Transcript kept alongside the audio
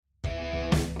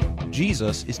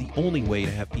Jesus is the only way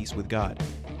to have peace with God.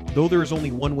 Though there is only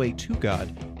one way to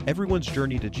God, everyone's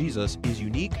journey to Jesus is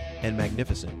unique and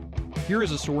magnificent. Here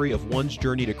is a story of one's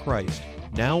journey to Christ,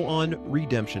 now on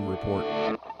Redemption Report.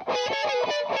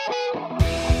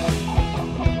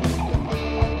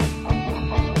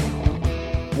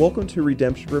 Welcome to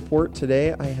Redemption Report.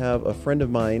 Today I have a friend of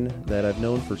mine that I've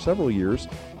known for several years.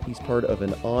 He's part of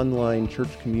an online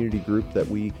church community group that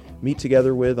we meet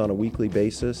together with on a weekly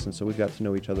basis, and so we've got to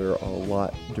know each other a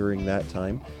lot during that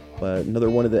time. But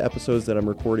another one of the episodes that I'm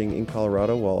recording in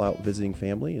Colorado while out visiting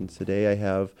family, and today I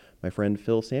have my friend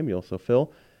Phil Samuel. So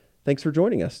Phil, thanks for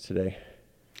joining us today.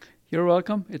 You're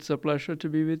welcome. It's a pleasure to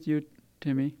be with you,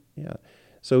 Timmy. Yeah.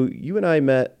 So you and I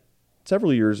met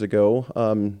several years ago.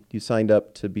 You signed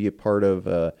up to be a part of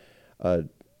a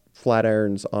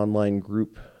Flatirons online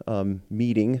group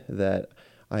meeting that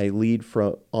I lead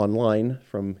from online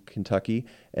from Kentucky,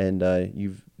 and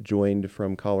you've joined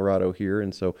from Colorado here,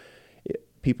 and so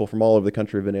people from all over the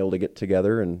country have been able to get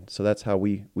together, and so that's how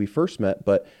we first met.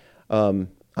 But I'm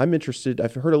interested.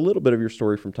 I've heard a little bit of your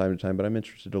story from time to time, but I'm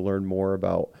interested to learn more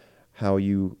about how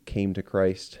you came to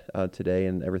Christ today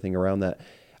and everything around that.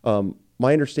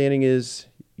 My understanding is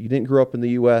you didn't grow up in the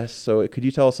U.S., so could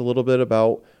you tell us a little bit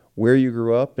about where you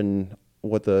grew up and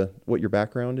what your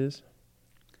background is?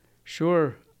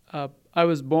 Sure. I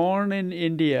was born in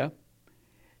India,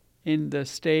 in the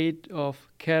state of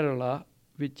Kerala,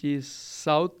 which is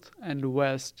south and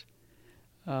west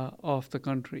of the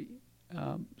country.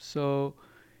 So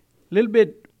a little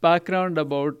bit background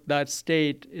about that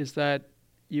state is that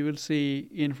you will see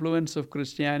influence of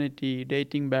Christianity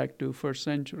dating back to 1st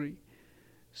century.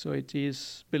 So it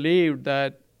is believed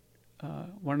that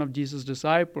one of Jesus'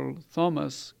 disciples,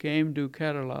 Thomas, came to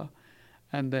Kerala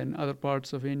and then other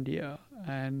parts of India.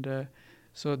 And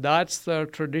so that's the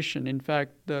tradition. In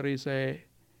fact, there is a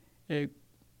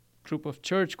group of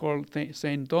church called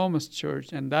St. Thomas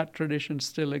Church, and that tradition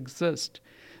still exists.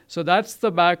 So that's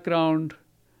the background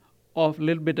of a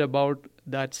little bit about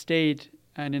that state,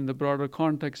 and in the broader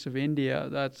context of India,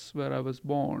 that's where I was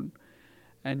born.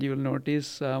 And you will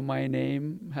notice my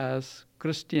name has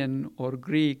Christian or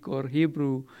Greek or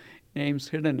Hebrew names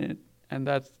hidden in it, and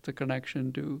that's the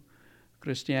connection to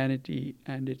Christianity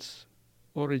and its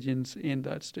origins in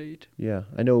that state. Yeah,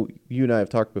 I know you and I have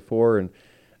talked before, and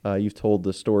you've told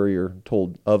the story or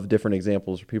told of different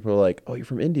examples where people are like, "Oh, you're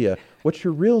from India. What's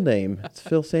your real name?" It's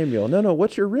Phil Samuel. No,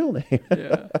 what's your real name?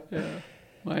 Yeah.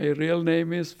 My real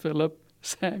name is Philip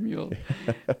Samuel.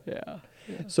 Yeah.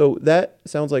 So that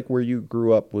sounds like where you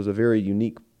grew up was a very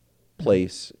unique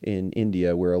place in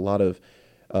India, where a lot of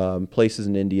places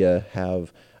in India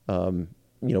have,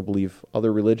 believe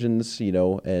other religions,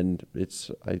 and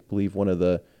it's, I believe, one of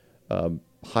the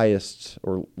highest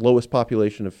or lowest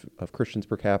population of Christians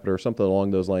per capita or something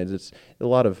along those lines. It's a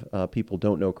lot of people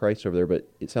don't know Christ over there, but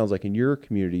it sounds like in your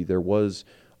community there was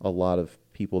a lot of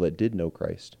people that did know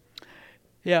Christ.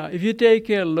 Yeah, if you take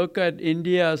a look at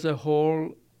India as a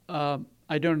whole,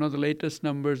 I don't know the latest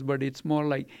numbers, but it's more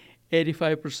like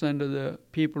 85% of the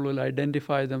people will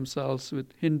identify themselves with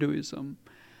Hinduism.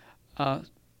 A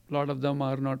lot of them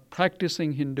are not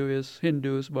practicing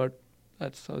Hindus, but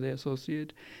that's how they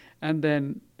associate. And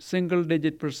then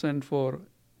single-digit percent for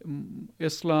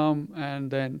Islam,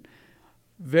 and then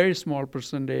very small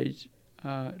percentage,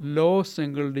 low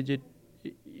single-digit,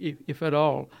 if at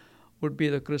all, would be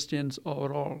the Christians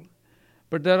overall.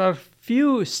 But there are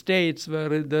few states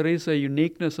where there is a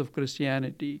uniqueness of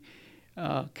Christianity.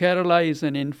 Kerala is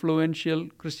an influential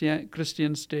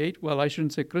Christian state. Well, I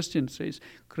shouldn't say Christian states.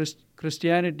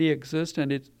 Christianity exists,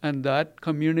 and that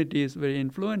community is very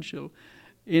influential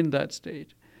in that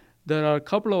state. There are a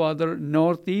couple of other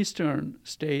northeastern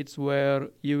states where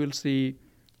you will see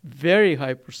very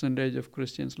high percentage of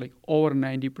Christians, like over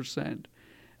 90%.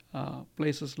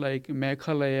 Places like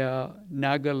Meghalaya,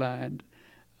 Nagaland,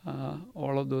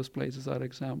 all of those places are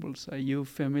examples. Are you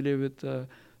familiar with the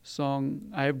song,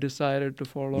 "I Have Decided to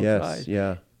Follow Christ"? Yes,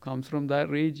 yeah. Comes from that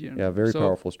region. Yeah, very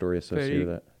powerful story associated with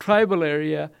that. Tribal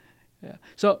area. Yeah.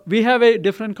 So we have a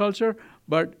different culture,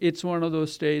 but it's one of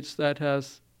those states that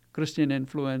has Christian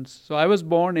influence. So I was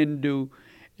born into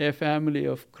a family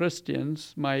of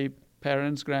Christians. My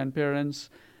parents,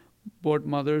 grandparents, both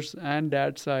mothers and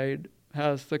dad's side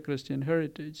has the Christian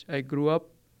heritage. I grew up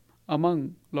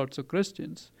among lots of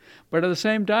Christians. But at the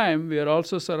same time, we are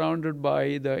also surrounded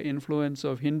by the influence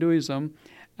of Hinduism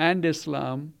and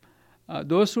Islam.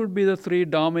 Those would be the three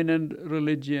dominant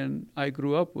religion I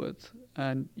grew up with.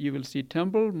 And you will see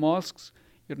temple, mosques.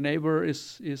 Your neighbor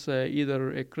is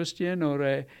either a Christian or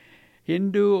a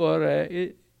Hindu or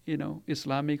a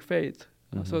Islamic faith.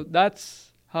 Mm-hmm. So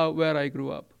that's where I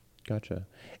grew up. Gotcha.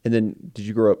 And then did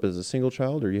you grow up as a single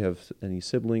child, or you have any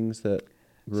siblings that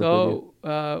grew up with you?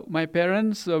 So my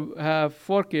parents have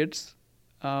 4 kids.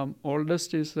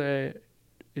 Oldest is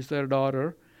their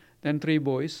daughter, then 3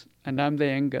 boys, and I'm the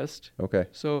youngest. Okay.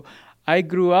 So I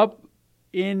grew up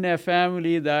in a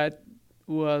family that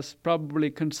was probably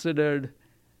considered,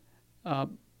 uh,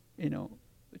 you know,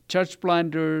 church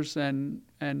planters and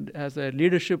has a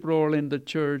leadership role in the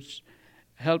church,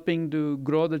 helping to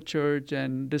grow the church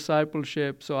and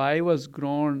discipleship. So I was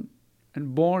grown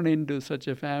and born into such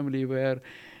a family where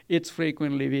it's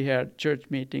frequently we had church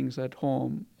meetings at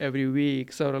home every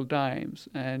week, several times,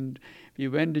 and we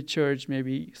went to church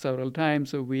maybe several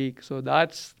times a week. So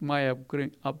that's my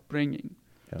upbringing.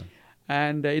 Yeah.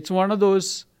 And it's one of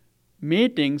those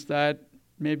meetings that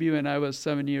maybe when I was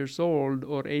 7 years old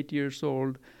or 8 years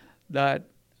old, that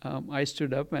I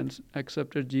stood up and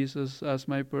accepted Jesus as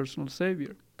my personal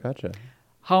Savior. Gotcha.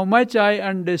 How much I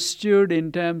understood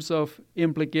in terms of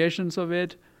implications of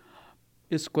it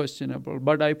is questionable.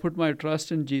 But I put my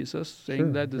trust in Jesus,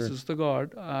 saying that this is the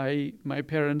God my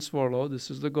parents follow.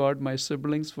 This is the God my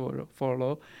siblings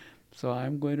follow. So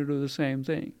I'm going to do the same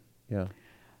thing. Yeah.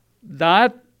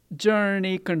 That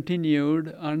journey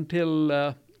continued until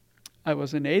I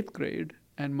was in 8th grade,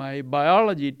 and my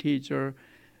biology teacher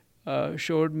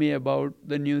showed me about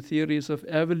the new theories of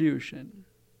evolution.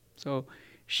 So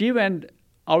she went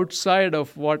outside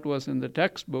of what was in the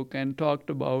textbook and talked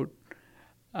about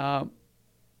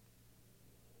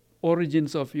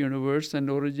origins of universe and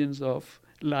origins of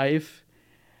life.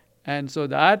 And so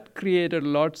that created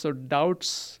lots of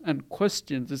doubts and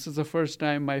questions. This is the first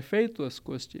time my faith was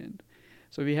questioned.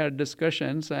 So we had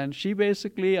discussions, and she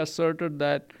basically asserted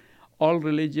that all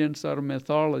religions are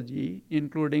mythology,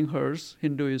 including hers,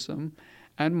 Hinduism,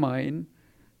 and mine.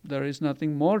 There is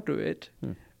nothing more to it.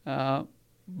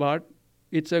 But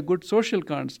it's a good social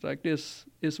construct, is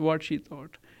what she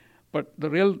thought. But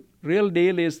the real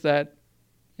deal is that,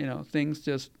 things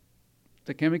just,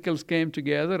 the chemicals came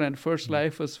together and first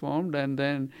life was formed, and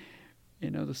then,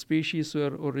 the species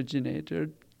were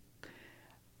originated.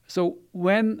 So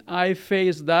when I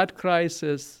faced that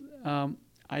crisis,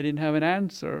 I didn't have an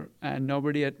answer, and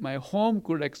nobody at my home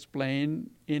could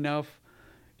explain enough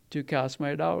to cast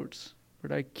my doubts.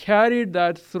 But I carried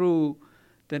that through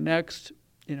the next,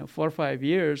 4 or 5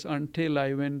 years until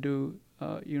I went to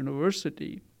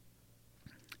university,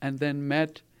 and then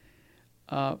met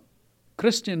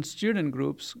Christian student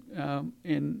groups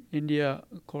in India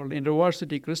called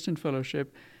InterVarsity Christian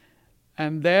Fellowship.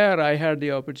 And there I had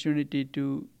the opportunity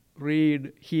to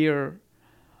read, hear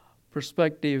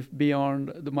perspective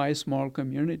beyond my small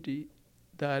community,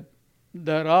 that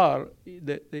there are,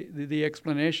 the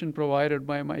explanation provided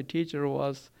by my teacher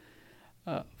was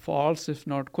false, if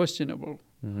not questionable.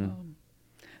 Mm-hmm.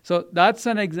 So that's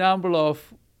an example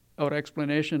of, or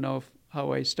explanation of,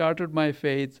 how I started my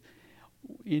faith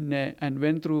and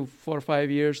went through 4 or 5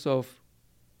 years of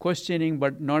questioning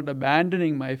but not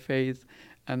abandoning my faith,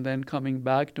 and then coming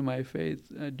back to my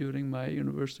faith during my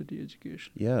university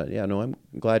education. Yeah, no, I'm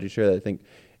glad you share that. I think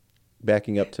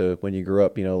backing up to when you grew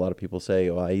up, a lot of people say,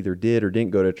 oh, I either did or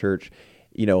didn't go to church.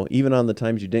 Even on the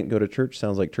times you didn't go to church,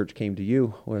 sounds like church came to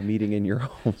you or a meeting in your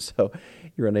home, so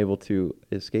you're unable to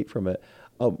escape from it.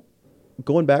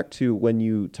 Going back to when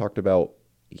you talked about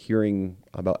hearing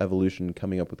about evolution,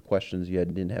 coming up with questions you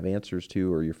didn't have answers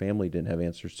to, or your family didn't have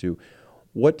answers to,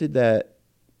 what did that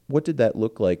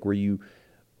look like? Were you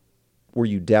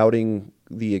doubting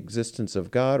the existence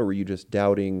of God, or were you just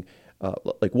doubting,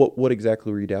 what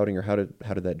exactly were you doubting, or how did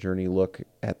that journey look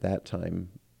at that time?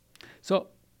 So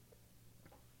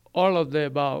all of the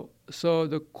above. So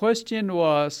the question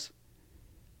was,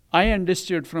 I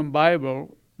understood from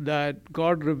Bible that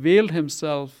God revealed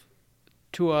himself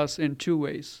to us in 2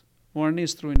 ways. One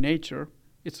is through nature,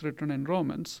 it's written in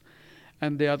Romans,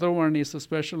 and the other one is a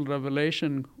special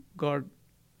revelation God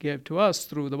gave to us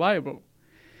through the Bible.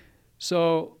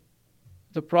 So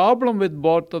the problem with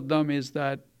both of them is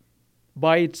that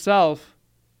by itself,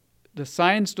 the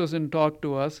science doesn't talk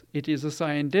to us. It is a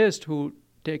scientist who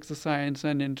takes the science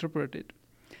and interprets it.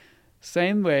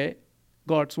 Same way,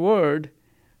 God's word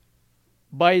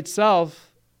by itself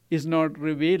is not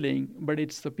revealing, but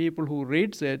it's the people who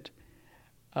reads it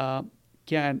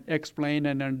can explain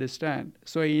and understand.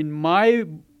 So in my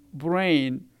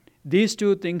brain, these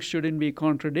 2 things shouldn't be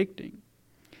contradicting.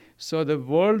 So the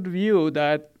worldview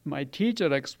that my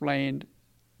teacher explained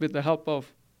with the help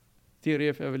of theory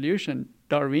of evolution,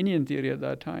 Darwinian theory at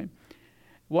that time,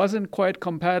 wasn't quite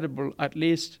compatible. At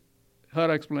least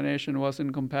her explanation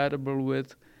wasn't compatible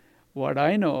with what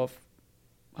I know of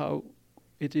how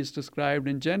it is described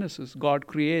in Genesis. God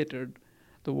created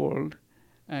the world,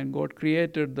 and God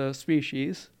created the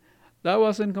species. That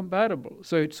wasn't compatible.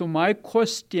 So my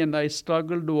question I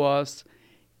struggled was,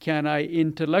 can I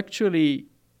intellectually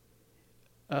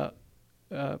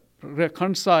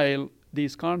reconcile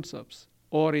these concepts?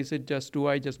 Or is it just, do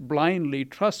I just blindly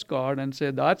trust God and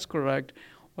say that's correct,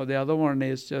 or the other one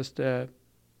is just a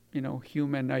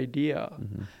human idea?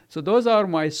 Mm-hmm. So those are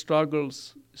my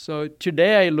struggles. So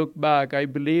today I look back, I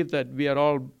believe that we are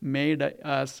all made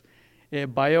as a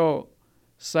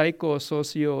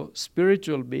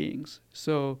socio-spiritual beings.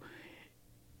 So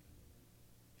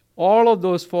all of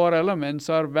those four elements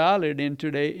are valid in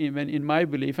today, even in my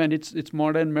belief, and it's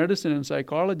modern medicine and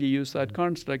psychology use that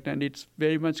construct, and it's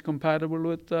very much compatible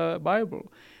with the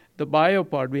Bible. The bio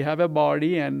part, we have a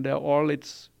body and all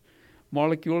its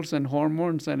molecules and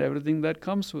hormones and everything that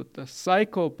comes with the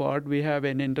psycho part. We have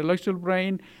an intellectual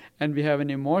brain and we have an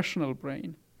emotional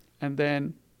brain, and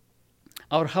then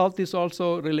our health is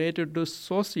also related to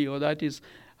socio, that is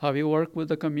how we work with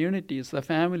the communities, the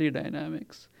family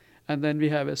dynamics. And then we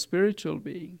have a spiritual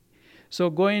being. So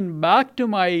going back to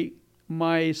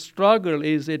my struggle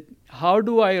is how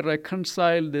do I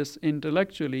reconcile this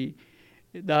intellectually,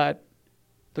 that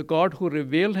the God who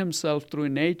revealed himself through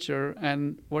nature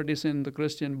and what is in the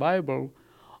Christian Bible,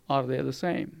 are they the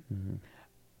same? Mm-hmm.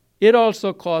 It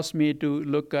also caused me to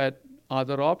look at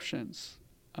other options.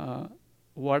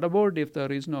 What about if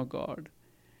there is no God?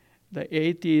 The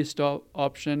atheist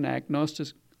option, agnostic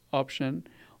option.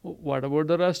 What about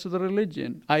the rest of the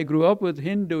religion? I grew up with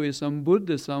Hinduism,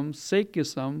 Buddhism,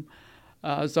 Sikhism,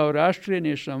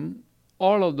 Zoroastrianism,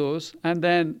 all of those, and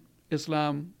then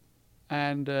Islam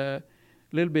and a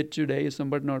little bit Judaism,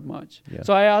 but not much. Yeah.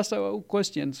 So I asked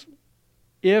questions.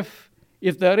 If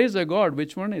there is a God,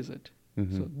 which one is it?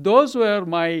 Mm-hmm. So those were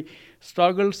my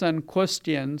struggles and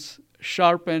questions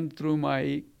sharpened through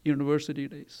my university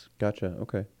days. Gotcha.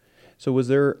 Okay. So was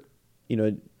there,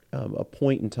 a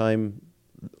point in time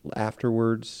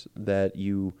afterwards that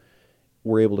you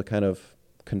were able to kind of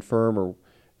confirm, or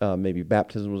maybe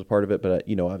baptism was a part of it, but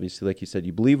obviously, like you said,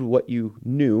 you believed what you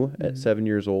knew Mm-hmm. at 7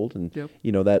 years old, and Yep.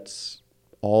 That's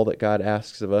all that God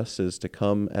asks of us, is to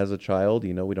come as a child.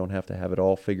 We don't have to have it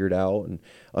all figured out and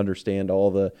understand all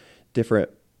the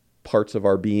different parts of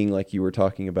our being like you were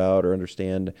talking about, or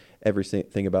understand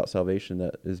everything about salvation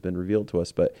that has been revealed to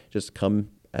us, but just come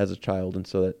as a child. And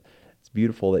so that it's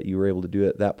beautiful that you were able to do it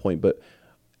at that point. But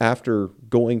after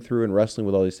going through and wrestling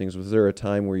with all these things, was there a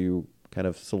time where you kind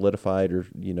of solidified, or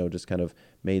just kind of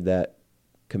made that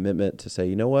commitment to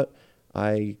say, what,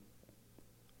 I'm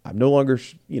no longer,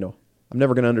 I'm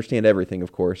never going to understand everything,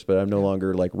 of course, but I'm no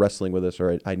longer like wrestling with this,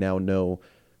 or I now know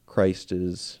Christ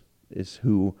is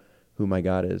who my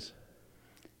God is?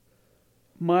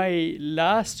 My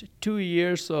last 2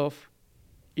 years of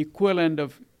equivalent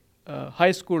of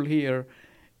high school here,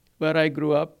 where I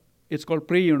grew up, it's called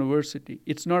pre-university.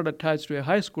 It's not attached to a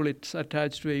high school, it's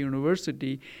attached to a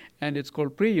university, and it's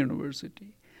called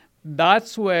pre-university.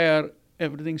 That's where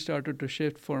everything started to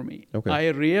shift for me. Okay. I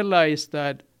realized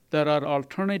that there are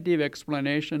alternative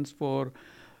explanations for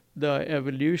the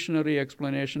evolutionary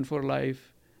explanation for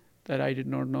life that I did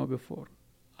not know before.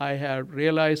 I have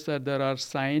realized that there are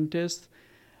scientists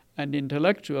and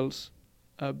intellectuals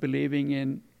believing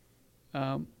in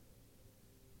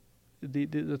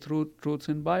the truths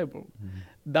in Bible. Mm-hmm.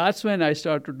 That's when I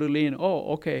started to lean,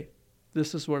 okay,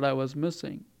 this is what I was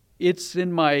missing. It's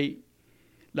in my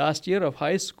last year of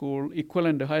high school,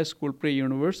 equivalent to high school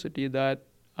pre-university, that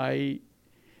I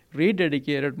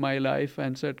rededicated my life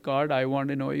and said, God, I want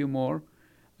to know you more.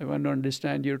 I want to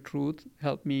understand your truth.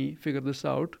 Help me figure this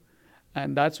out.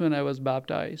 And that's when I was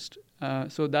baptized.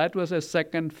 So that was a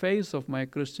second phase of my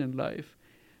Christian life.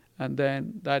 And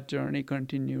then that journey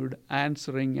continued,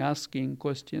 asking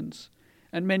questions.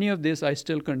 And many of these I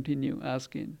still continue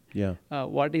asking. Yeah.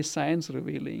 What is science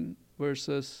revealing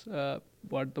versus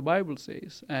what the Bible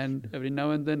says? And every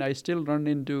now and then I still run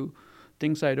into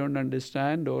things I don't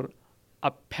understand or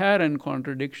apparent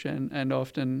contradiction, and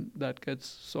often that gets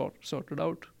sorted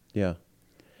out. Yeah.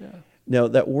 Yeah. Now,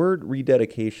 that word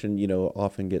rededication,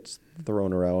 often gets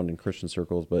thrown around in Christian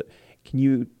circles, but can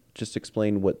you just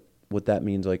explain what that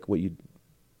means, like what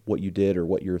you did, or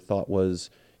what your thought was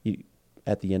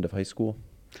at the end of high school?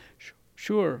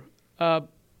 Sure.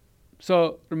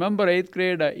 So remember 8th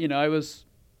grade, I was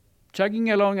chugging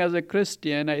along as a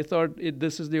Christian. I thought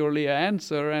this is the only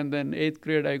answer, and then 8th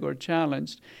grade I got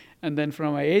challenged. And then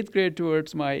from my 8th grade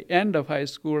towards my end of high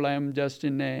school, I am just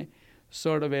in a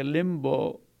sort of a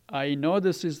limbo. I know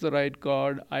this is the right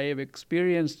God. I have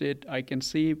experienced it. I can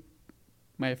see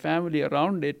my family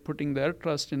around it putting their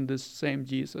trust in this same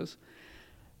Jesus.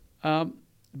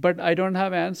 but I don't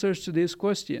have answers to these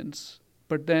questions.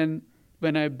 But then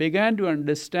when I began to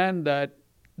understand that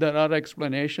there are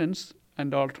explanations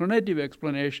and alternative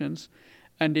explanations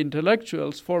and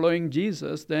intellectuals following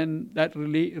Jesus, then that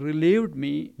really relieved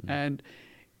me and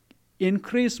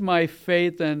increased my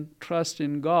faith and trust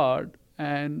in God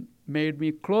and made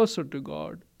me closer to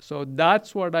God. So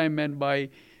that's what I meant by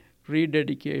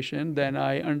rededication. Then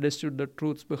I understood the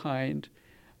truths behind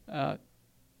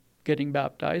getting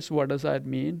baptized. What does that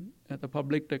mean? The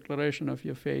public declaration of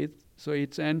your faith. So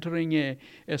it's entering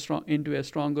into a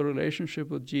stronger relationship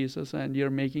with Jesus, and you're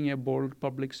making a bold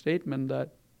public statement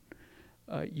that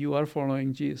you are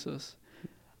following Jesus.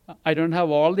 I don't have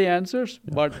all the answers,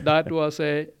 but that was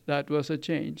a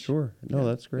change. Sure. No, Yeah.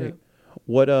 that's great.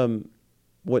 Yeah.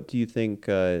 What do you think?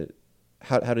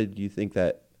 How did you think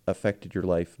that affected your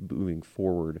life moving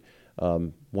forward?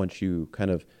 Once you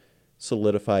kind of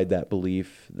solidified that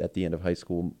belief at the end of high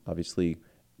school, obviously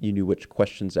you knew which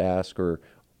questions to ask or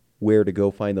where to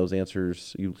go find those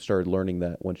answers. You started learning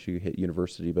that once you hit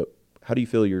university. But how do you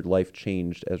feel your life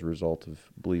changed as a result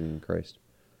of believing in Christ?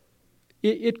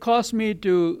 It caused me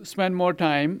to spend more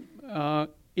time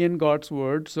in God's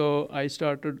Word. So I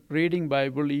started reading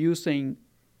Bible using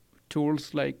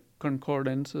tools like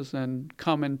concordances and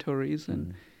commentaries,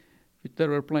 and there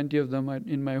were plenty of them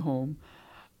in my home,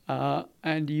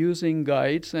 and using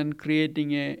guides and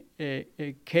creating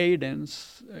a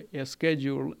cadence, a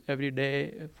schedule every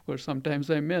day. Of course, sometimes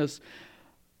I miss,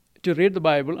 to read the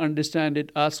Bible, understand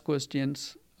it, ask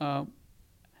questions,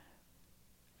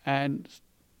 and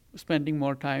spending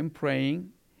more time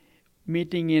praying,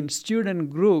 meeting in student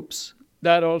groups.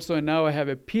 That also, now I have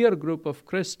a peer group of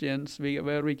Christians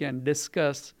where we can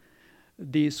discuss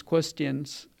these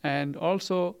questions and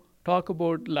also talk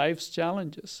about life's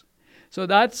challenges. So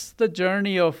that's the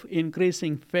journey of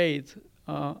increasing faith.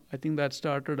 I think that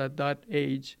started at that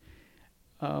age.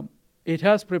 It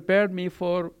has prepared me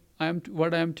for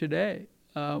what I am today.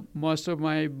 Most of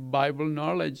my Bible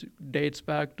knowledge dates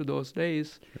back to those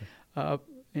days. Sure.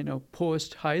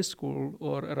 Post high school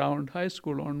or around high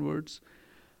school onwards.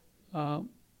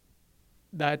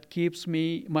 That keeps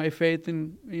my faith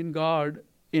in God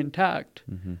intact.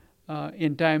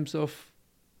 In times of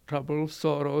trouble,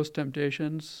 sorrows,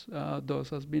 temptations. Those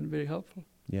has been very helpful.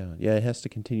 Yeah, it has to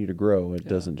continue to grow. It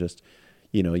doesn't just,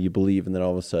 you believe and then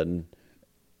all of a sudden,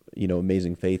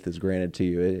 amazing faith is granted to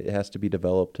you. It has to be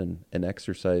developed and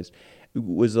exercised.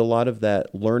 Was a lot of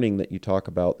that learning that you talk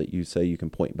about, that you say you can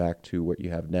point back to what you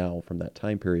have now from that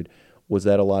time period, was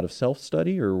that a lot of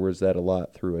self-study, or was that a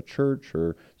lot through a church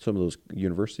or some of those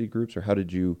university groups, or how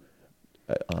did you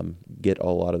get a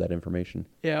lot of that information?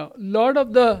 Yeah, a lot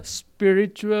of the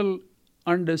spiritual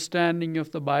understanding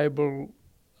of the Bible,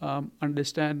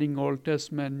 understanding Old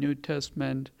Testament, New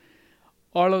Testament,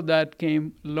 all of that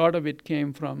a lot of it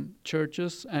came from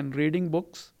churches and reading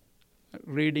books,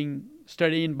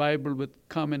 studying Bible with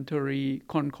commentary,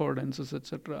 concordances,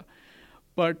 etc.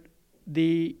 But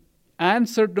the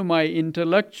answer to my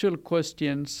intellectual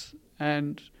questions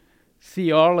and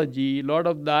theology, a lot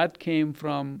of that came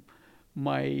from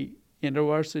my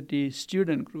university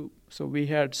student group. So we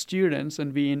had students,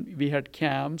 and we had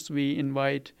camps. We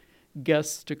invite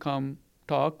guests to come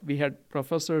talk. We had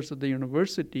professors at the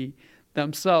university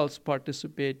themselves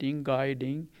participating,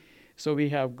 guiding. So we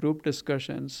have group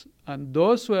discussions, and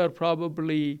those were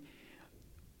probably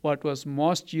what was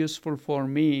most useful for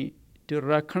me to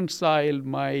reconcile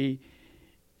my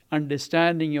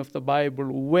understanding of the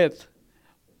Bible with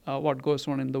what goes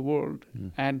on in the world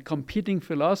and competing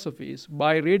philosophies.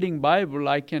 By reading Bible,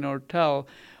 I cannot tell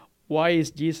why is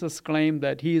Jesus claimed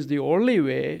that he is the only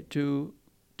way to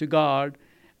God,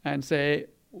 and say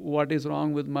what is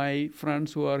wrong with my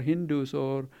friends who are Hindus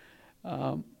or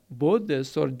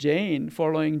Buddhists or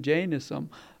following Jainism.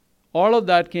 All of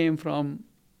that came from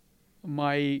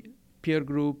my peer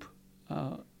group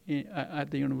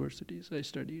at the universities I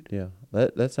studied. Yeah,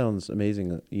 that sounds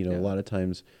amazing. A lot of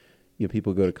times,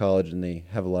 people go to college and they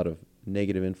have a lot of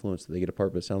negative influence that they get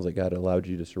apart, but it sounds like God allowed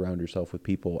you to surround yourself with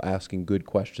people asking good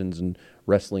questions and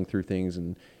wrestling through things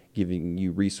and giving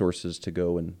you resources to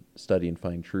go and study and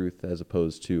find truth, as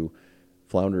opposed to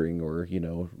floundering or,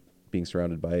 being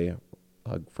surrounded by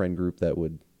a friend group that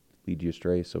would lead you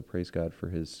astray. So praise God for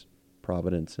his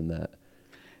providence in that.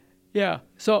 Yeah.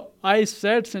 So I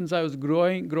said, since I was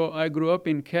I grew up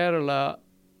in Kerala,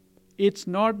 it's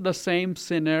not the same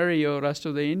scenario rest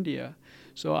of the India.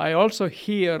 So I also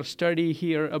study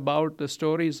here about the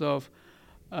stories of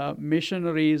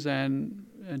missionaries and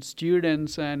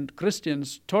students and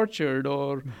Christians tortured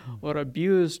or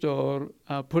abused or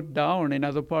put down in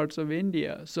other parts of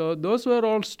India. So those were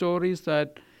all stories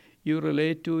that you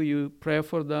relate to, you pray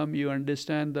for them, you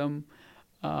understand them,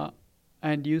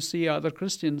 and you see other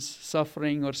Christians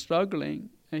suffering or struggling.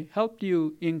 It helped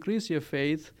you increase your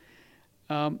faith,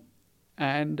 and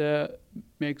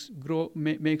makes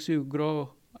you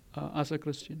grow as a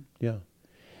Christian. Yeah.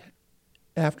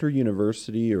 After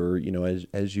university, or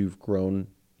as you've grown,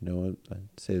 I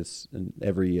say this in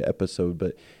every episode,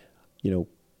 but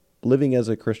living as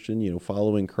a Christian,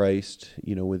 following Christ,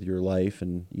 with your life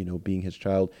and being His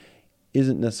child,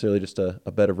 isn't necessarily just a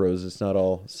bed of roses. It's not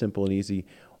all simple and easy.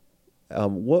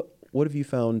 What have you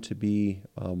found to be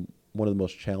one of the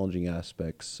most challenging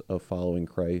aspects of following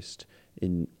Christ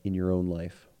in your own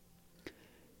life?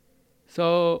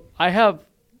 So I have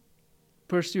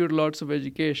pursued lots of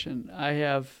education. I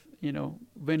have,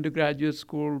 went to graduate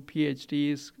school,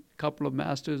 PhDs, a couple of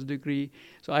master's degree.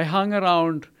 So I hung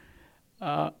around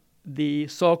the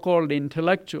so-called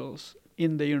intellectuals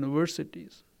in the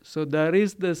universities. So there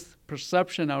is this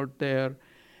perception out there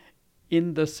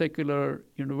in the secular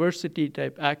university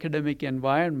type academic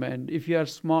environment. If you are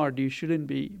smart, you shouldn't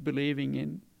be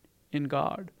believing in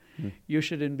God. You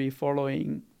shouldn't be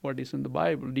following what is in the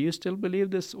Bible. Do you still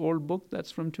believe this old book that's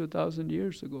from 2,000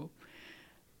 years ago?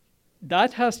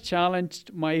 That has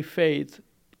challenged my faith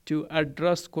to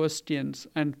address questions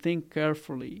and think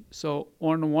carefully. So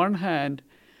on one hand,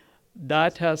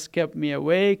 that has kept me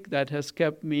awake, that has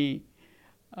kept me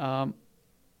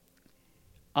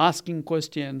asking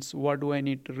questions. What do I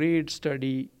need to read,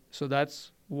 study? So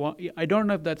that's one. I don't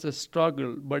know if that's a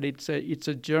struggle, but it's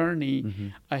a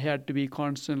journey. I had to be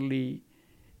constantly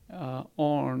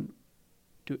on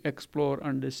to explore,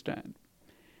 understand.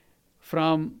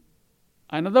 From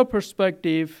another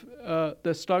perspective,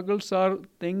 the struggles are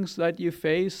things that you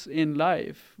face in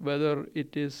life, whether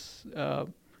it is,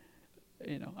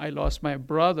 I lost my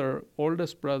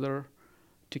oldest brother,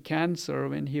 to cancer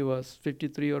when he was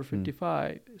 53 or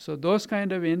 55. So those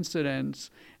kind of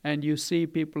incidents, and you see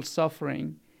people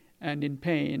suffering and in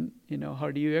pain,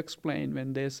 how do you explain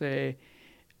when they say,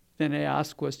 then I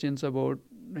ask questions about,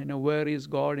 where is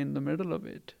God in the middle of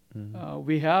it?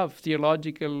 We have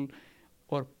theological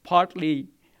or partly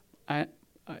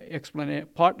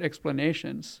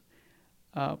explanations,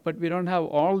 but we don't have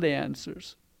all the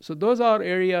answers. So those are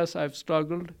areas I've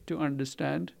struggled to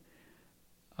understand.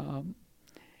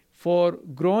 For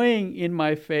growing in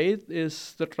my faith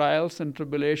is the trials and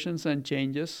tribulations and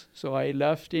changes. So I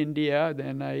left India,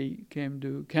 then I came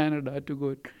to Canada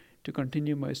to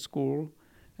continue my school,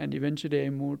 and eventually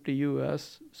I moved to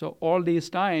U.S. So all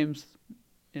these times,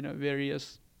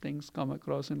 various things come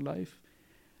across in life,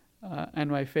 and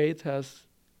my faith has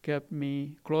kept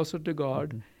me closer to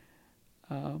God,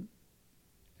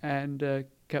 and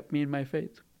kept me in my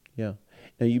faith. Yeah.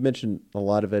 Now you mentioned a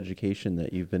lot of education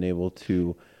that you've been able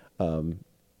to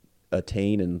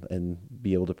attain and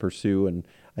be able to pursue. And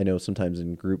I know sometimes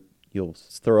in group you'll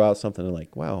throw out something and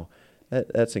like, wow,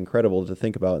 that's incredible to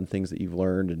think about and things that you've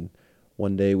learned. And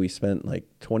one day we spent like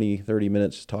 20, 30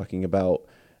 minutes talking about,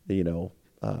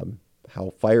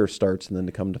 how fire starts, and then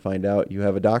to come to find out you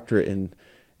have a doctorate in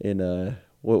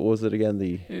what was it again?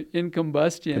 In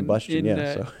combustion,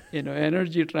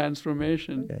 energy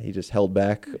transformation. Yeah, he just held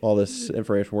back all this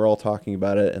information. We're all talking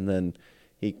about it, and then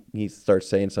he starts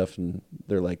saying stuff, and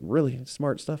they're like, really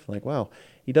smart stuff. I'm like, wow,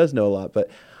 he does know a lot. But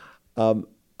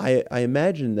I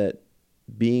imagine that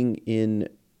being in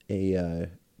a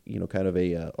kind of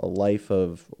a life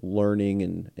of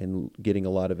learning and getting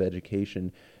a lot of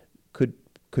education could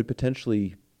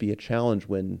potentially be a challenge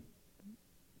when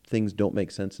things don't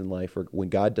make sense in life, or when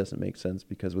God doesn't make sense,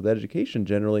 because with education,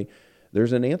 generally,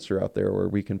 there's an answer out there where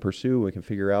we can pursue, we can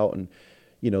figure out, and,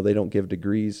 they don't give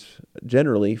degrees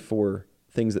generally for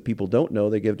things that people don't know.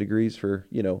 They give degrees for,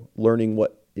 learning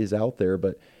what is out there.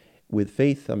 But with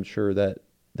faith, I'm sure that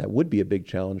would be a big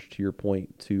challenge, to your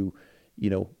point, to,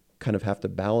 kind of have to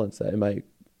balance that.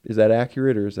 Is that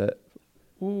accurate, or is that?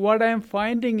 What I'm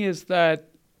finding is that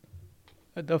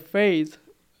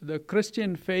the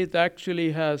Christian faith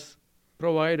actually has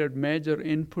provided major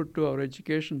input to our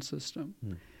education system.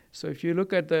 So if you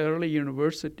look at the early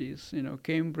universities,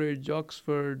 Cambridge,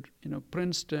 Oxford,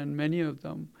 Princeton, many of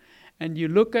them, and you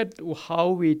look at how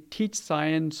we teach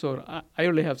science, or I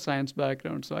only have science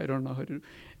background, so I don't know how to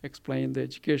explain the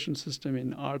education system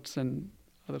in arts and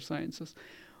other sciences.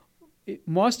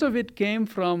 Most of it came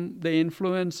from the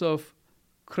influence of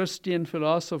Christian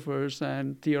philosophers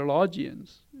and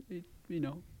theologians.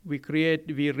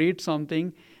 We read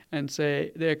something and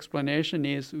say the explanation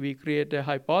is, we create a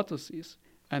hypothesis,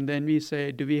 and then we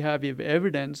say, do we have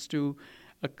evidence to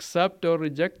accept or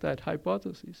reject that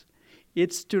hypothesis?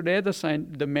 It's today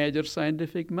the major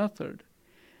scientific method.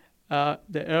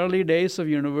 The early days of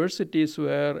universities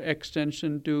were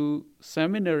extension to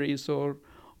seminaries or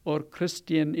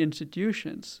Christian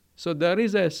institutions. So there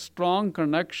is a strong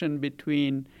connection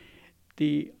between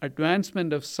the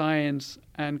advancement of science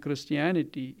and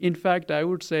Christianity. In fact, I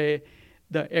would say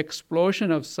the explosion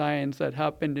of science that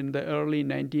happened in the early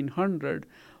 1900s,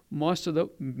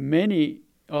 many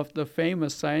of the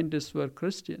famous scientists were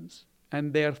Christians,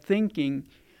 and they are thinking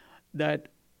that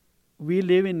we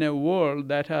live in a world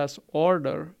that has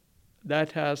order,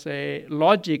 that has a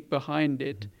logic behind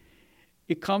it.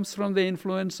 It comes from the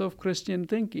influence of Christian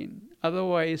thinking.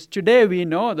 Otherwise, today we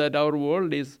know that our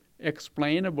world is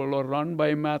explainable or run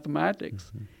by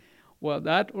mathematics. Mm-hmm. Well,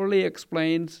 that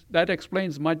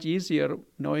explains much easier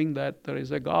knowing that there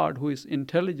is a God who is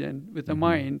intelligent with a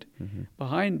mind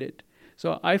behind it.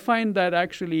 So I find that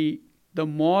actually the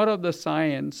more of the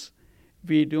science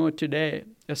we do today,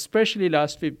 especially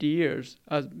last 50 years,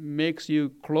 makes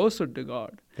you closer to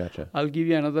God. Gotcha. I'll give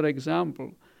you another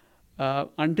example.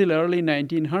 Until early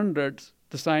 1900s,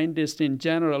 the scientists in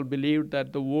general believed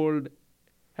that the world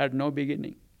had no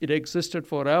beginning. It existed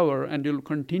forever and will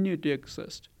continue to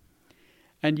exist.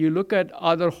 And you look at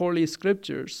other holy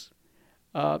scriptures,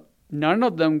 none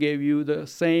of them gave you the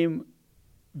same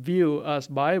view as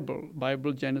Bible.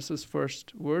 Bible Genesis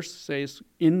first verse says,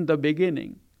 in the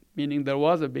beginning, meaning there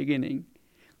was a beginning.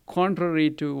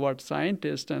 Contrary to what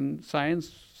scientists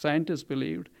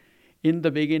believed, in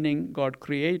the beginning God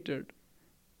created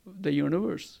the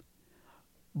universe.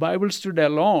 Bible stood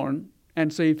alone,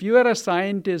 and so if you are a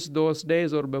scientist those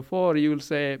days or before, you will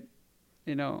say,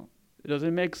 it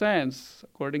doesn't make sense.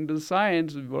 According to the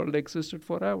science, the world existed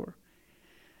forever.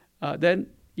 Then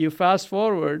you fast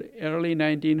forward, early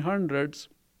 1900s,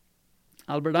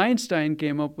 Albert Einstein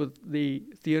came up with the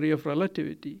theory of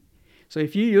relativity. So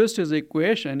if you used his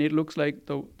equation, it looks like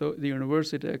the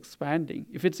universe is expanding.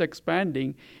 If it's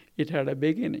expanding, it had a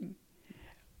beginning.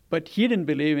 But he didn't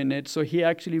believe in it, so he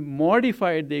actually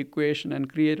modified the equation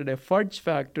and created a fudge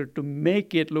factor to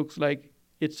make it look like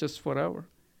it's just forever.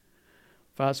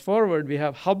 Fast forward, we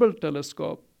have Hubble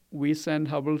telescope. We send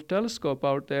Hubble telescope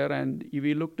out there and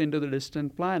we looked into the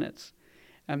distant planets.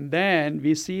 And then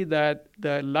we see that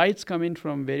the lights coming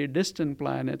from very distant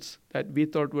planets that we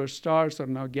thought were stars are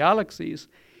now galaxies.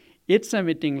 It's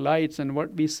emitting lights, and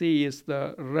what we see is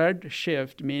the red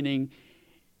shift, meaning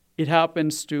it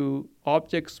happens to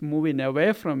objects moving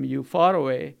away from you, far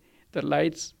away. The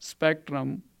light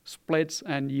spectrum splits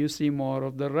and you see more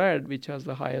of the red, which has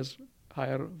the higher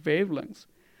wavelengths.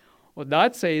 Well,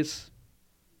 that says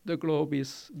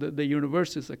the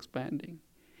universe is expanding.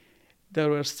 There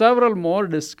were several more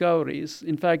discoveries.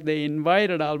 In fact, they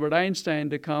invited Albert Einstein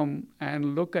to come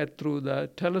and look at through the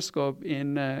telescope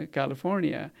in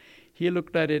California. He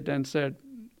looked at it and said,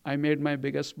 I made my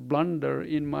biggest blunder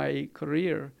in my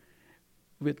career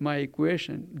with my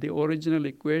equation. The original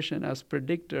equation as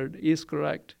predicted is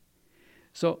correct.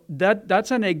 So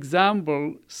that's an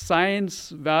example.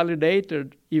 Science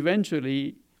validated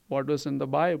eventually what was in the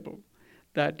Bible.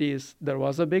 That is, there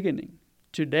was a beginning.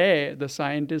 Today, the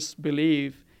scientists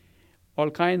believe all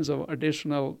kinds of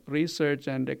additional research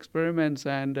and experiments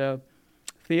and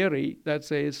theory that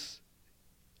says,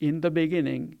 in the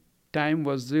beginning, time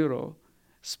was zero,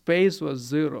 space was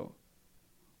zero.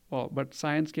 Well, but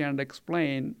science can't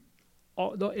explain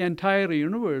the entire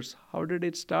universe. How did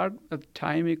it start at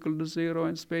time equal to zero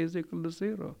and space equal to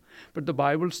zero? But the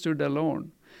Bible stood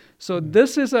alone. So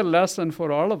this is a lesson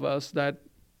for all of us that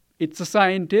it's the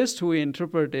scientists who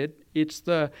interpret it. It's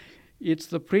the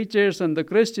preachers and the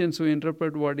Christians who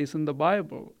interpret what is in the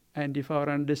Bible. And if our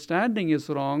understanding is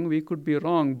wrong, we could be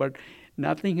wrong. But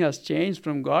nothing has changed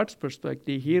from God's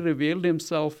perspective. He revealed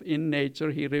himself in nature.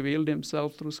 He revealed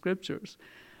himself through scriptures.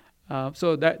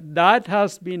 So that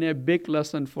has been a big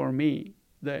lesson for me,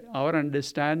 that our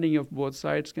understanding of both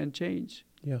sides can change.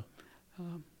 Yeah.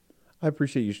 I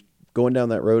appreciate you going down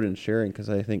that road and sharing, because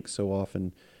I think so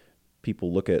often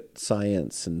people look at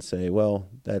science and say, well,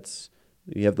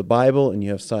 you have the Bible and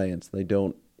you have science. They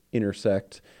don't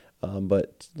intersect.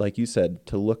 But like you said,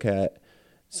 to look at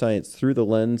science through the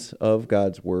lens of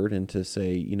God's word and to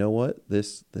say, you know what,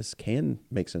 this can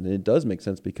make sense. And it does make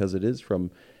sense because it is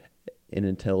from an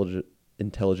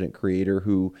intelligent creator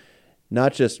who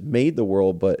not just made the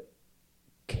world, but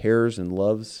cares and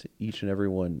loves each and every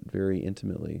one very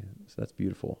intimately. So that's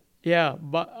beautiful. Yeah,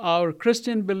 but our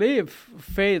Christian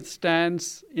faith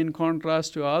stands in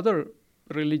contrast to other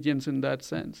religions in that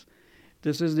sense.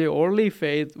 This is the only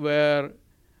faith where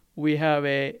we have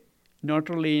a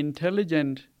not only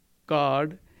intelligent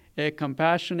God, a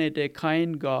compassionate, a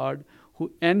kind God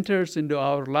who enters into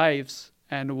our lives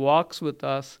and walks with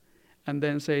us and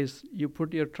then says, you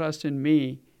put your trust in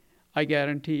me, I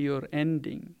guarantee your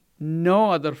ending.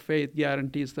 No other faith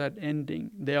guarantees that ending.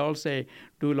 They all say,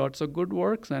 do lots of good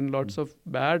works and lots of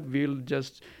bad. We'll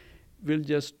just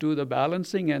do the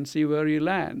balancing and see where you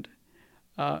land.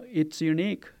 It's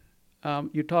unique.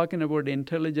 You're talking about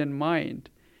intelligent mind.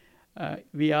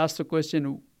 We ask the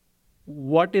question,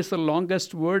 what is the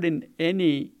longest word in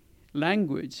any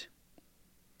language?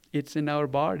 It's in our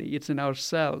body. It's in our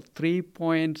cell.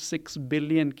 3.6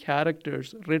 billion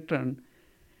characters written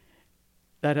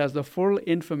that has the full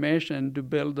information to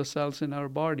build the cells in our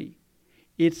body.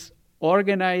 It's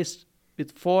organized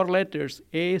with 4 letters,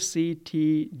 A, C,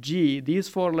 T, G. These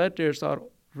 4 letters are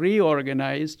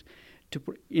reorganized to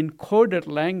encoded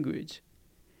language.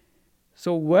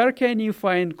 So where can you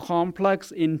find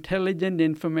complex, intelligent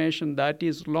information that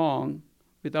is long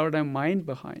without a mind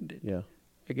behind it? Yeah.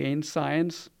 Again,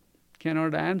 science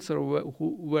cannot answer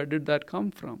where did that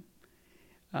come from.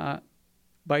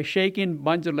 By shaking a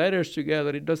bunch of letters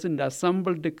together, it doesn't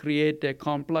assemble to create a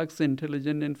complex,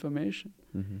 intelligent information.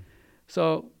 Mm-hmm.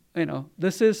 So,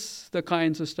 this is the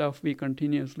kinds of stuff we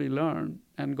continuously learn,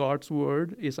 and God's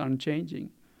word is unchanging.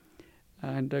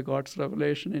 And God's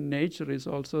revelation in nature is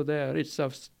also there. It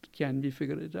just can be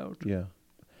figured out. Yeah.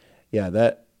 Yeah,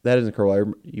 that is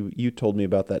incredible. You told me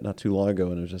about that not too long ago,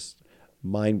 and it was just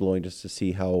mind-blowing just to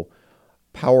see how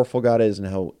powerful God is and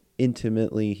how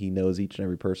intimately he knows each and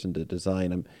every person to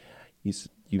design.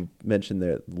 You mentioned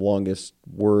the longest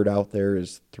word out there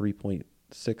is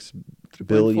 3.6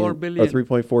 billion. Or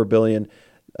 3.4 billion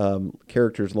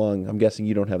characters long. I'm guessing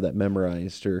you don't have that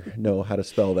memorized or know how to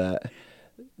spell that.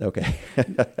 Okay.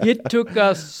 It took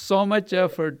us so much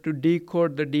effort to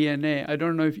decode the DNA. I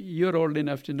don't know if you're old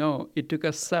enough to know. It took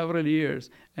us several years,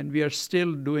 and we are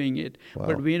still doing it. Wow.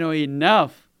 But we know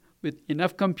enough, with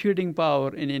enough computing power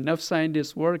and enough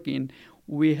scientists working,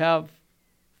 we have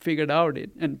figured out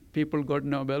it, and people got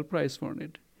Nobel Prize for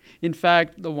it. In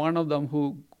fact, the one of them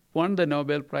who won the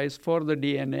Nobel Prize for the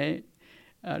DNA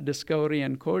discovery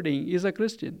and coding is a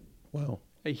Christian. Wow.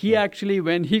 He actually,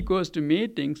 when he goes to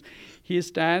meetings, he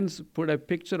stands, put a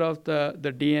picture of the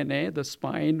DNA, the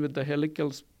spine with the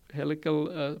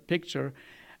helical picture,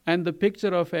 and the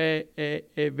picture of a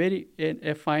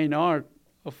fine art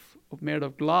made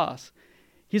of glass.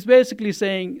 He's basically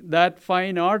saying that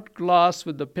fine art glass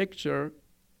with the picture,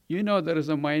 there is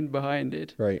a mind behind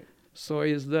it. Right. So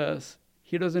is this.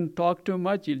 He doesn't talk too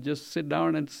much. He'll just sit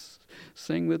down and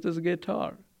sing with his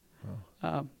guitar.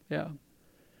 Wow. Yeah.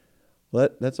 Well,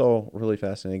 that's all really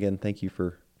fascinating. Again, thank you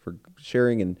for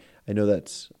sharing. And I know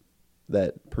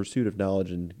that pursuit of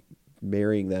knowledge and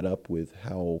marrying that up with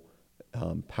how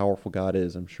powerful God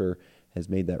is, I'm sure, has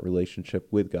made that relationship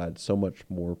with God so much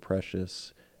more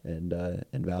precious and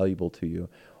valuable to you.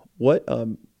 What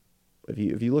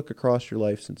if you look across your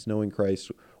life since knowing Christ,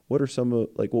 what are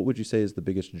what would you say is the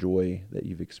biggest joy that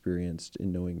you've experienced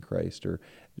in knowing Christ, or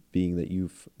being that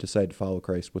you've decided to follow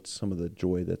Christ? What's some of the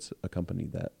joy that's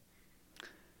accompanied that?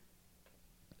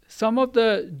 Some of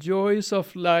the joys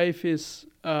of life is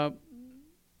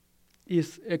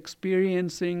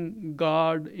experiencing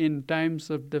God in times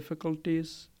of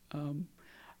difficulties.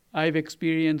 I've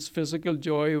experienced physical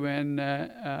joy when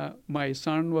my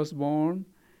son was born.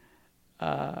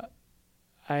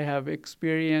 I have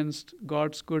experienced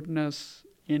God's goodness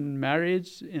in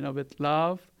marriage, with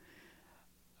love.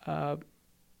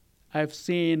 I've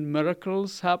seen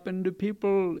miracles happen to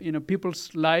people,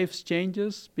 people's lives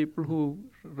changes. People who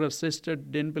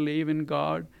resisted, didn't believe in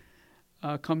God,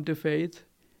 come to faith.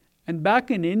 And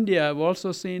back in India, I've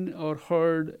also seen or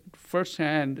heard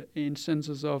firsthand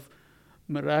instances of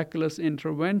miraculous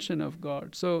intervention of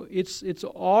God. So it's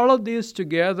all of these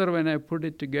together. When I put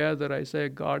it together, I say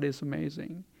God is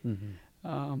amazing.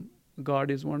 Mm-hmm.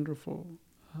 God is wonderful.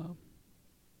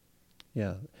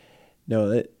 Yeah.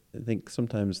 No, I think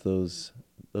sometimes those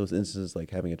instances,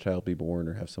 like having a child be born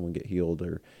or have someone get healed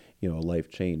or a life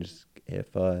change,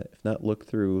 if not looked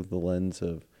through the lens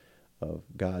of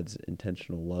God's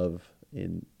intentional love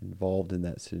involved in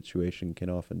that situation, can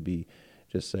often be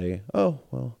just say, oh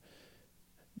well,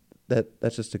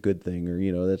 that's just a good thing,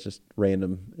 or that's just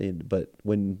random. But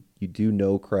when you do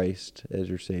know Christ as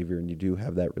your Savior and you do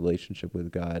have that relationship with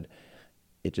God,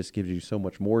 it just gives you so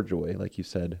much more joy, like you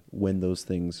said, when those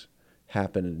things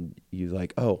happen and you're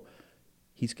like, oh,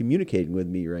 he's communicating with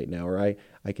me right now, or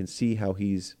I can see how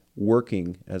he's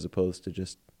working, as opposed to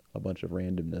just a bunch of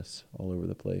randomness all over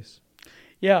the place.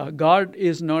 Yeah, God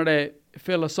is not a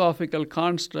philosophical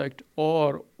construct,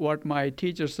 or what my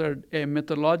teacher said, a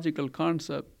mythological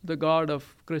concept. The God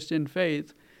of Christian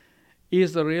faith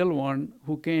is the real one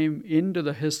who came into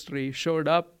the history, showed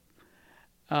up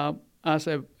as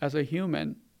a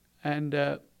human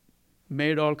and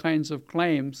made all kinds of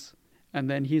claims, and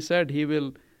then he said he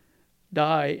will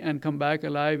die and come back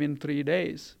alive in 3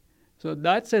 days. So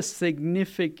that's a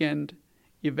significant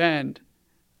event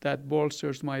that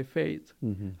bolsters my faith.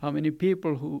 Mm-hmm. How many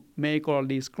people who make all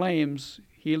these claims,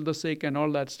 heal the sick and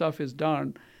all that stuff is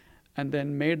done, and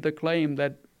then made the claim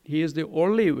that he is the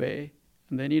only way,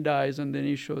 and then he dies, and then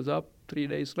he shows up 3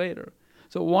 days later.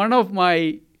 So one of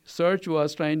my search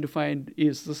was trying to find,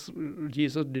 is this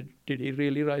Jesus, did he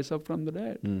really rise up from the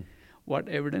dead? Mm. What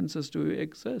evidences do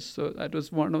exist? So that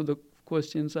was one of the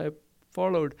questions I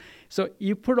followed. So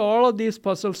you put all of these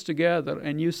puzzles together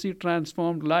and you see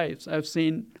transformed lives. I've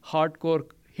seen hardcore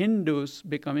Hindus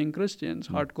becoming Christians,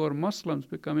 hardcore Muslims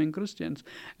becoming Christians,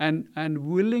 and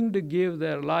willing to give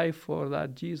their life for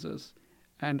that Jesus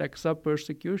and accept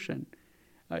persecution.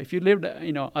 If you lived,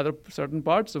 other certain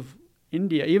parts of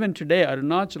India, even today,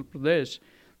 Arunachal Pradesh,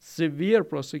 severe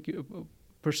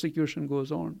persecution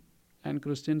goes on, and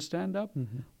Christians stand up.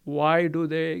 Mm-hmm. Why do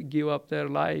they give up their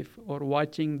life, or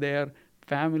watching their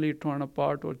family torn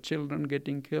apart or children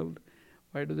getting killed?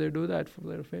 Why do they do that for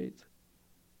their faith?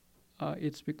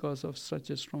 It's because of such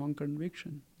a strong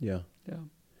conviction. Yeah. Yeah.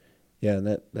 Yeah, and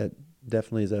that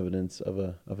definitely is evidence of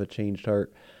a changed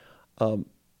heart.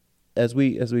 As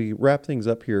we wrap things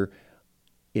up here,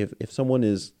 if someone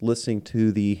is listening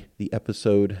to the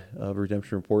episode of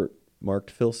Redemption Report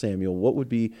marked Phil Samuel, what would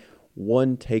be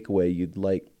one takeaway you'd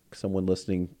like someone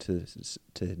listening to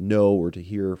know or to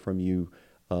hear from you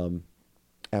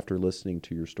after listening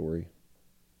to your story?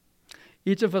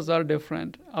 Each of us are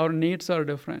different. Our needs are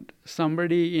different.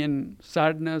 Somebody in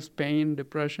sadness, pain,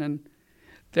 depression,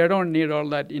 they don't need all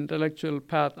that intellectual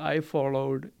path I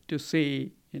followed to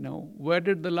see, where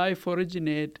did the life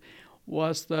originate?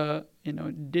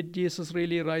 Did Jesus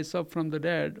really rise up from the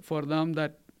dead? For them,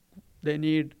 that they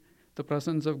need the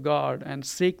presence of God and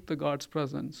seek the God's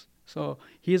presence. So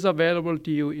he's available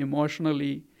to you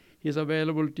emotionally. He's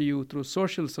available to you through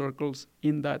social circles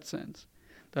in that sense.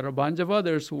 There are a bunch of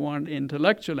others who want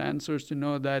intellectual answers to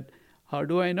know that, how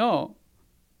do I know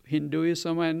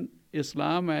Hinduism and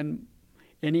Islam and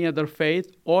any other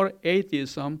faith or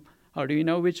atheism? How do you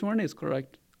know which one is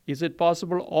correct? Is it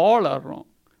possible all are wrong?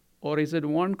 Or is it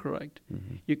one correct?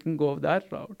 Mm-hmm. You can go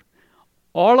that route.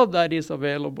 All of that is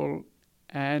available,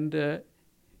 and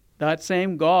that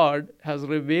same God has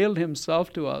revealed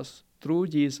himself to us through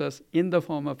Jesus in the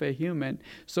form of a human.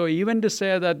 So even to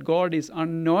say that God is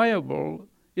unknowable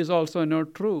is also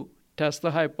not true. Test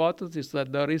the hypothesis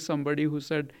that there is somebody who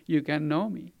said, you can know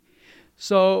me.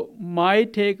 So my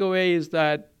takeaway is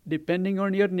that depending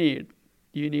on your need,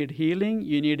 you need healing,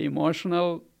 you need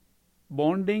emotional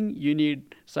bonding, you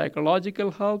need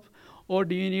psychological help, or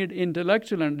do you need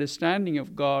intellectual understanding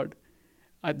of God?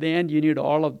 At the end, you need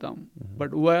all of them. Mm-hmm.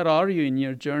 But where are you in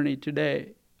your journey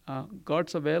today?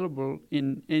 God's available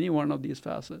in any one of these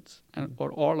facets,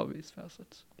 or all of these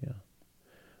facets. Yeah.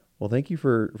 Well, thank you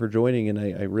for joining, and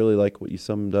I really like what you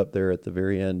summed up there at the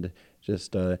very end.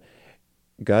 Just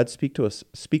God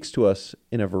speaks to us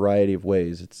in a variety of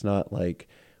ways. It's not like,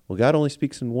 well, God only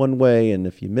speaks in one way, and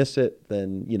if you miss it,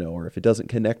 then, or if it doesn't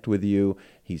connect with you,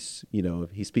 he's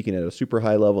speaking at a super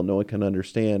high level no one can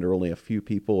understand, or only a few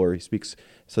people, or he speaks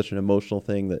such an emotional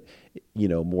thing that,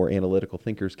 more analytical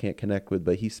thinkers can't connect with,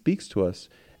 but he speaks to us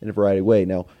in a variety of ways.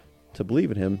 Now, to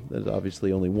believe in him, there's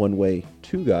obviously only one way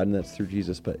to God, and that's through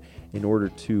Jesus, but in order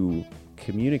to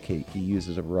communicate, he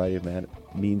uses a variety of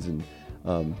means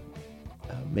and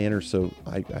manners, so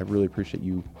I really appreciate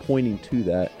you pointing to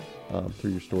that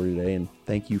through your story today, and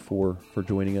thank you for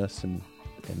joining us and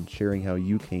sharing how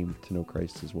you came to know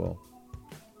Christ as well.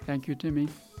 Thank you, Timmy.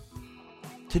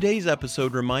 Today's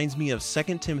episode reminds me of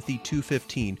 2 Timothy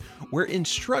 2:15, where it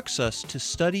instructs us to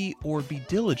study or be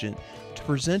diligent to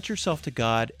present yourself to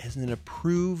God as an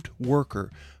approved worker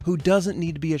who doesn't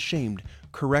need to be ashamed,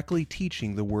 correctly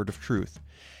teaching the word of truth.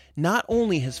 Not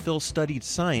only has Phil studied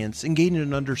science and gained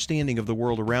an understanding of the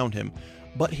world around him,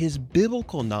 but his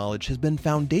biblical knowledge has been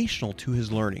foundational to his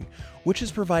learning, which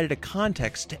has provided a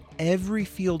context to every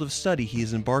field of study he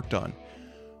has embarked on.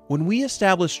 When we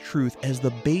establish truth as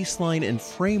the baseline and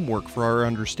framework for our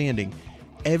understanding,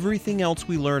 everything else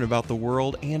we learn about the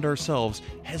world and ourselves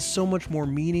has so much more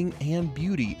meaning and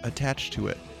beauty attached to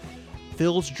it.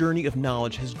 Phil's journey of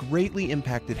knowledge has greatly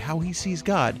impacted how he sees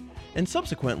God, and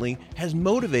subsequently has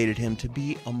motivated him to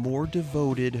be a more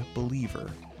devoted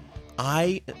believer.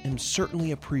 I am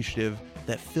certainly appreciative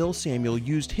that Phil Samuel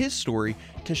used his story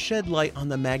to shed light on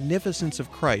the magnificence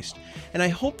of Christ, and I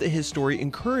hope that his story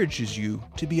encourages you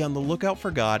to be on the lookout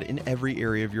for God in every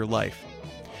area of your life.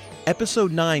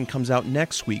 Episode 9 comes out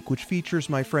next week, which features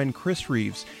my friend Chris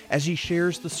Reeves as he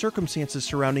shares the circumstances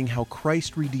surrounding how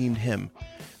Christ redeemed him.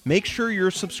 Make sure you're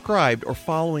subscribed or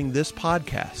following this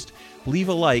podcast. Leave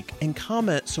a like and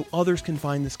comment so others can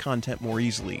find this content more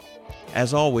easily.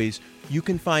 As always, you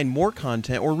can find more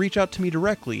content or reach out to me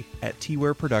directly at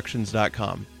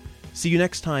twareproductions.com. See you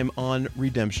next time on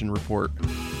Redemption Report.